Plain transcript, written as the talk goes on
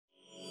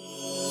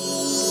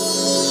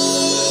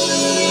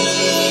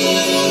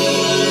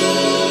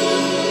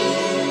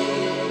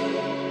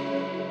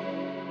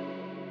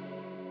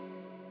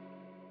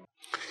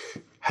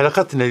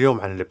حلقتنا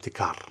اليوم عن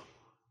الابتكار.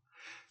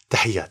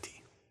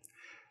 تحياتي.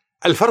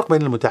 الفرق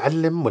بين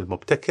المتعلم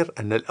والمبتكر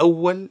أن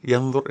الأول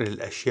ينظر إلى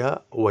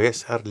الأشياء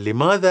ويسأل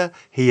لماذا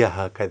هي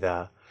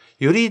هكذا،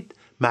 يريد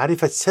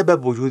معرفة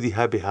سبب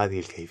وجودها بهذه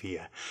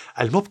الكيفية.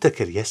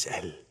 المبتكر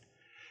يسأل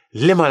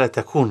لما لا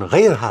تكون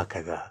غير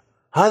هكذا.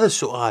 هذا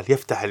السؤال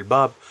يفتح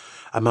الباب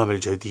أمام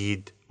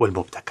الجديد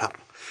والمبتكر.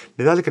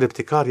 لذلك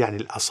الابتكار يعني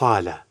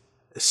الأصالة،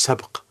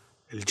 السبق،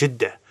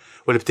 الجدة.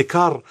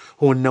 والابتكار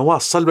هو النواة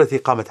الصلبة التي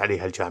قامت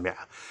عليها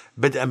الجامعة،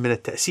 بدءا من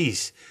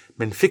التأسيس،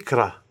 من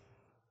فكرة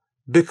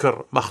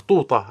بكر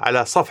مخطوطة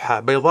على صفحة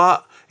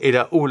بيضاء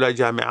إلى أولى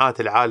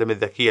جامعات العالم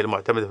الذكية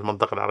المعتمدة في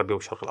المنطقة العربية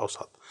والشرق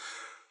الأوسط.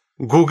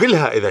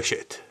 جوجلها إذا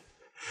شئت.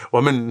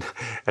 ومن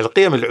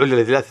القيم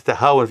العليا التي لا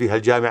تتهاون فيها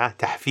الجامعة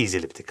تحفيز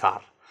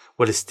الابتكار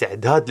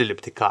والاستعداد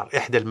للابتكار،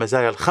 إحدى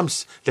المزايا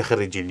الخمس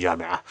لخريجي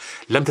الجامعة.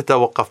 لم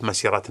تتوقف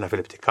مسيرتنا في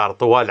الابتكار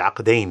طوال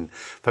عقدين،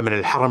 فمن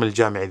الحرم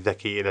الجامعي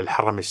الذكي إلى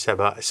الحرم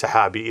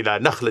السحابي إلى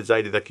نخلة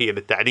زايد ذكية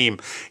للتعليم،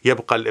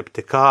 يبقى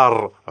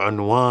الابتكار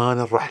عنوان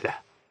الرحلة.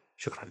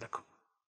 شكرا لكم.